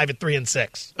Titans are alive at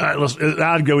 3-6. All right,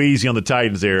 I'd go easy on the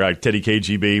Titans there, like Teddy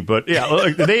KGB. But yeah,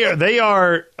 look, they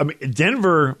are. I mean,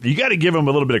 Denver. You got to give them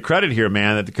a little bit of credit here,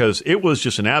 man, because it was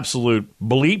just an absolute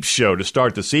bleep show to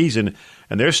start the season,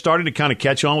 and they're starting to kind of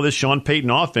catch on with this Sean Payton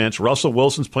offense. Russell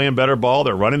Wilson's playing better ball.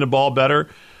 They're running the ball better.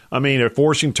 I mean, they're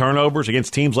forcing turnovers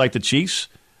against teams like the Chiefs.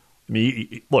 I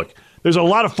mean, look. There's a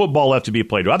lot of football left to be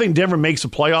played. Do I think Denver makes the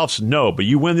playoffs? No, but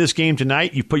you win this game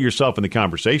tonight, you put yourself in the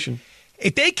conversation.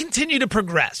 If they continue to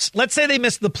progress, let's say they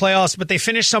miss the playoffs, but they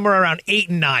finish somewhere around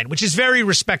 8-9, which is very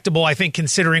respectable, I think,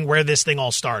 considering where this thing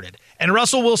all started. And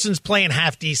Russell Wilson's playing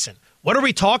half decent. What are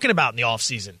we talking about in the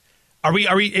offseason?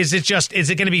 Is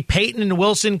it going to be Peyton and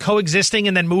Wilson coexisting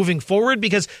and then moving forward?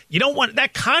 Because you don't want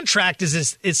that contract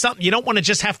is something you don't want to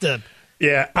just have to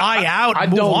buy out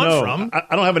and move on from.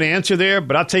 I don't have an answer there,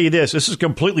 but I'll tell you this. This is a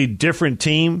completely different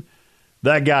team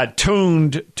that got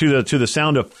tuned to the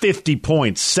sound of 50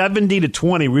 points,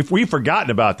 70-20. We've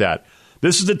forgotten about that.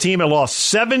 This is the team that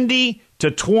lost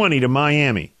 70-20 to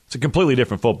Miami. It's a completely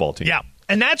different football team. Yeah,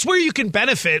 and that's where you can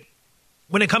benefit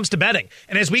when it comes to betting.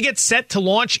 And as we get set to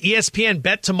launch ESPN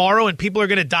Bet tomorrow and people are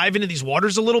going to dive into these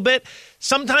waters a little bit,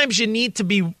 sometimes you need to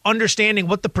be understanding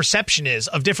what the perception is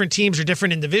of different teams or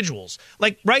different individuals.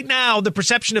 Like right now, the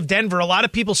perception of Denver, a lot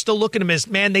of people still look at them as,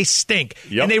 man, they stink.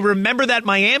 Yep. And they remember that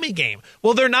Miami game.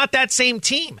 Well, they're not that same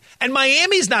team. And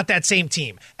Miami's not that same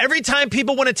team. Every time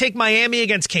people want to take Miami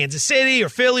against Kansas City or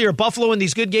Philly or Buffalo in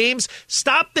these good games,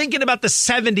 stop thinking about the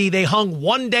 70 they hung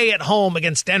one day at home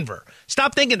against Denver.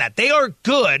 Stop thinking that. They are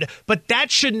good, but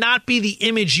that should not be the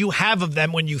image you have of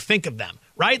them when you think of them,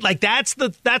 right? Like that's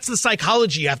the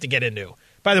psychology you have to get into.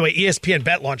 By the way, ESPN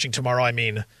Bet launching tomorrow. I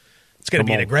mean, it's going to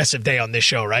be an aggressive day on this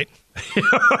show, right?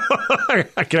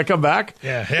 Can I come back?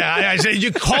 Yeah.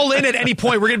 You call in at any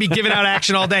point. We're going to be giving out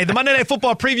action all day. The Monday Night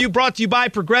Football preview brought to you by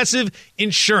Progressive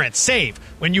Insurance. Save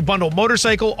when you bundle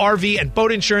motorcycle, RV, and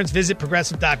boat insurance. Visit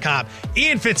Progressive.com.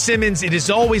 Ian Fitzsimmons, it is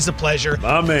always a pleasure.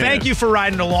 My man. Thank you for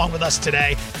riding along with us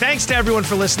today. Thanks to everyone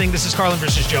for listening. This is Carlin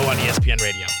versus Joe on ESPN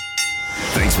Radio.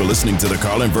 Thanks for listening to the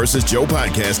Carlin versus Joe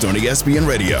podcast on ESPN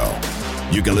Radio.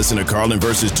 You can listen to Carlin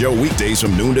versus Joe weekdays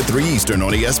from noon to 3 Eastern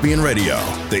on ESPN Radio,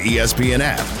 the ESPN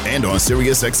app, and on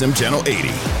SiriusXM Channel 80.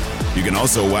 You can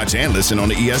also watch and listen on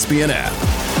the ESPN app.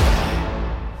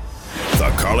 The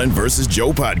Carlin versus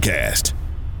Joe podcast.